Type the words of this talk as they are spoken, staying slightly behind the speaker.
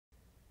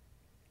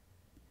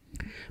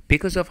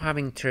Because of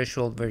having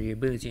threshold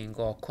variability in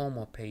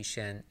glaucoma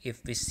patient,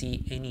 if we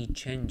see any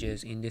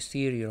changes in the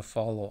serial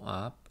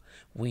follow-up,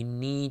 we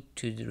need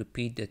to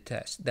repeat the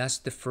test. That's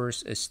the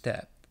first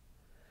step.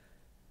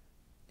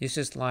 This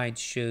slide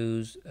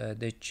shows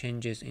the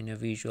changes in a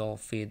visual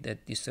field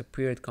that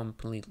disappeared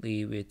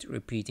completely with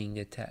repeating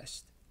the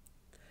test.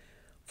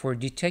 For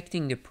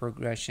detecting the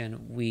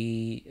progression,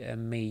 we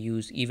may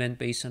use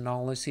event-based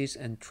analysis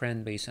and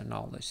trend-based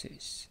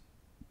analysis.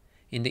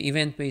 In the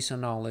event-based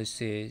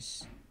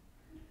analysis,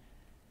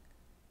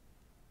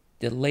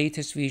 the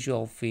latest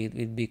visual field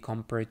will be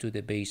compared to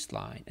the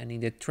baseline. And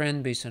in the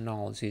trend-based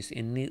analysis,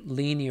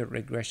 linear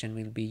regression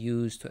will be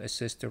used to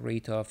assess the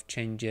rate of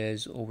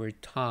changes over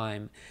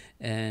time,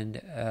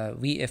 and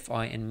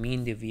VFI and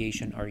mean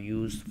deviation are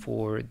used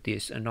for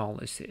this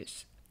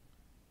analysis.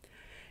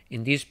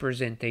 In this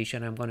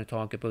presentation, I'm going to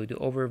talk about the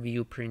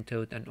overview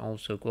printout and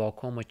also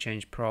glaucoma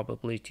change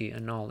probability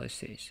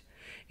analysis.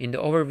 In the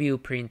overview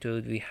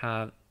printout, we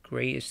have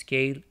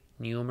grayscale,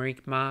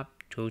 numeric map,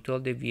 total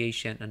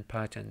deviation, and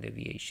pattern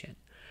deviation.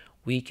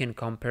 We can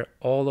compare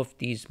all of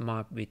these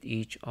maps with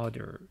each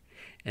other.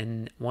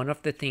 And one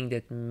of the things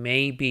that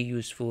may be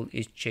useful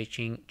is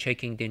checking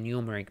the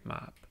numeric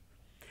map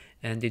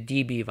and the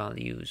dB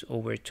values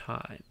over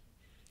time.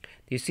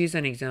 This is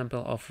an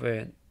example of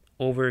an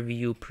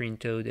overview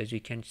printout. As you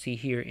can see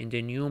here in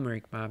the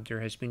numeric map,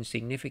 there has been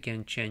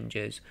significant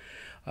changes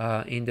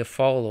in the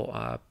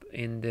follow-up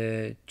in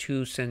the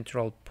two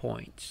central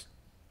points.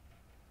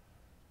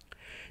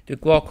 The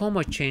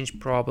glaucoma change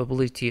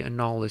probability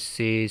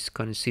analysis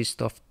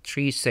consists of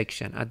three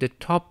sections. At the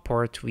top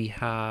part, we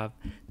have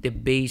the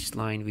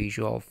baseline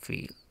visual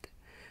field.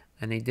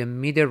 And in the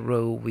middle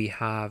row, we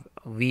have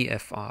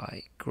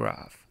VFI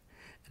graph.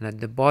 And at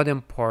the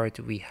bottom part,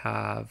 we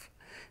have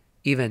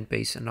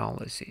event-based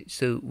analysis.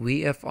 So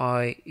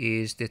VFI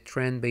is the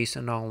trend-based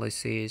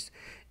analysis,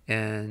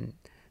 and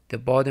the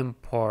bottom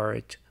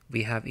part,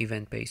 we have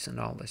event-based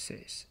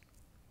analysis.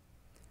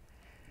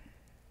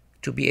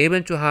 To be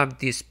able to have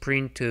this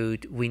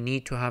printout, we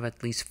need to have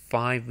at least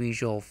 5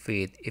 visual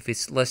fields. If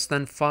it's less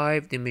than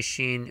 5, the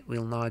machine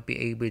will not be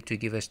able to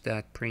give us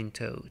that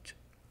printout.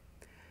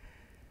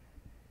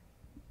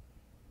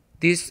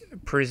 This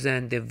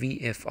presents the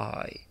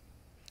VFI.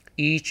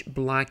 Each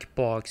black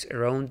box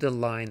around the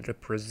line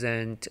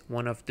represents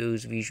one of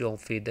those visual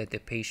fields that the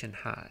patient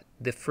had.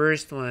 The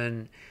first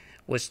one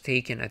was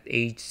taken at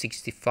age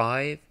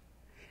 65,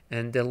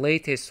 and the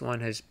latest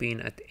one has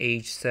been at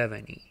age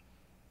 70.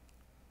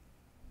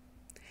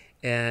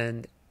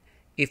 And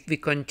if we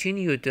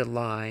continue the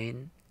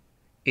line,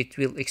 it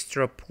will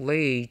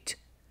extrapolate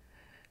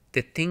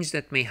the things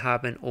that may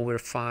happen over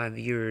 5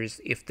 years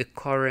if the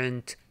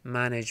current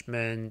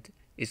management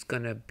is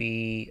going to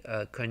be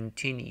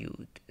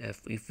continued.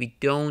 If we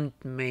don't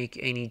make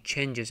any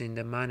changes in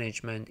the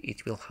management,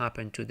 it will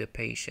happen to the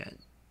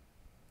patient.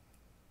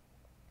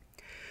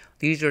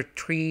 These are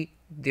 3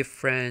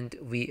 different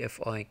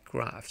VFI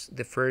graphs.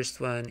 The first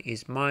one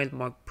is mild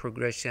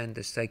progression,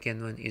 the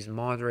second one is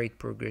moderate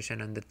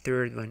progression, and the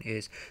third one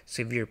is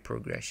severe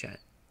progression.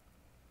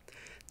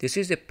 This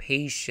is a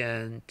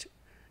patient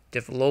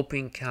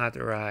developing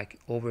cataract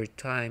over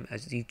time.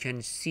 As you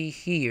can see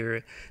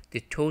here,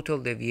 the total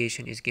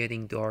deviation is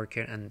getting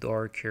darker and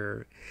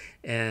darker,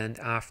 and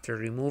after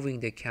removing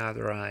the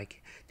cataract,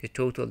 the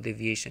total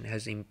deviation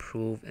has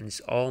improved and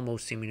is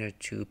almost similar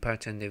to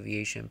pattern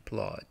deviation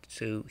plot.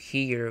 So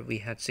here we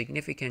had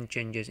significant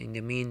changes in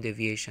the mean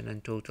deviation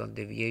and total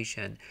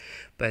deviation,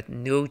 but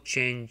no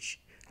change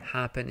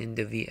happened in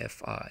the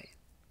VFI.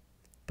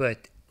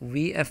 But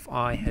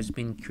VFI has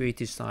been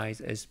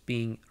criticized as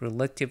being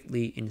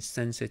relatively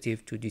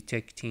insensitive to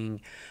detecting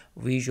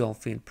visual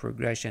field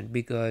progression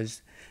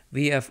because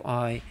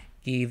VFI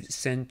gives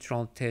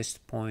central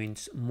test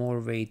points more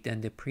weight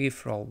than the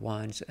peripheral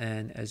ones,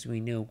 and as we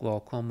know,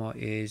 glaucoma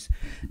is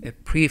a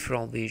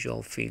peripheral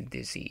visual field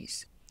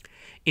disease.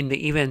 In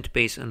the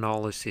event-based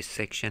analysis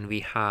section, we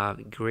have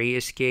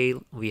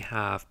grayscale, we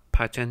have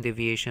pattern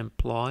deviation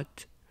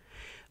plot,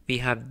 we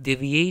have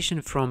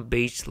deviation from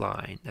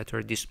baseline that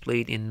are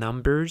displayed in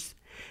numbers,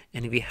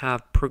 and we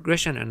have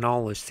progression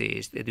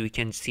analysis that we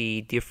can see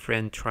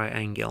different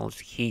triangles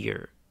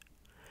here.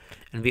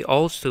 And we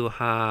also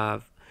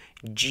have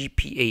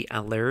GPA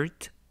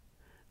alert,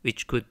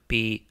 which could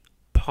be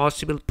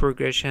possible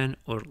progression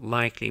or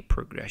likely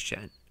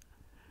progression.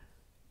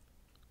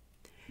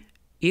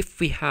 If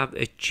we have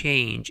a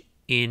change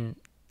in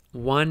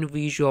one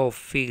visual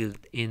field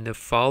in the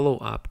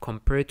follow-up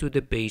compared to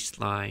the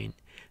baseline,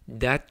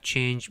 that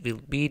change will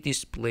be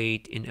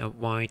displayed in a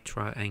white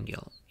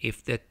triangle.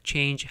 If that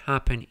change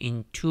happened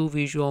in 2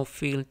 visual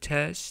field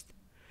tests,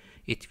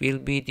 it will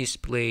be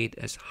displayed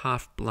as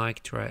half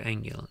black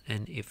triangle,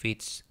 and if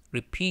it's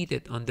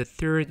repeated on the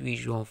 3rd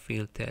visual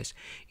field test,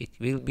 it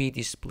will be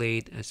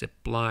displayed as a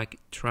black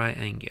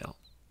triangle.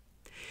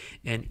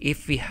 And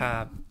if we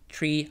have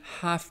 3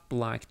 half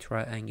black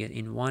triangle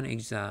in one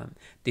exam,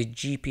 the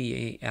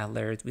GPA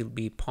alert will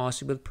be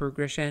possible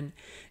progression.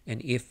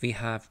 And if we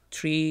have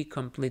 3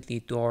 completely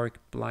dark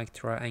black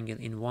triangle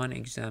in one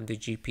exam, the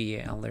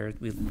GPA alert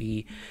will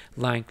be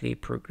likely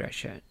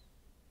progression.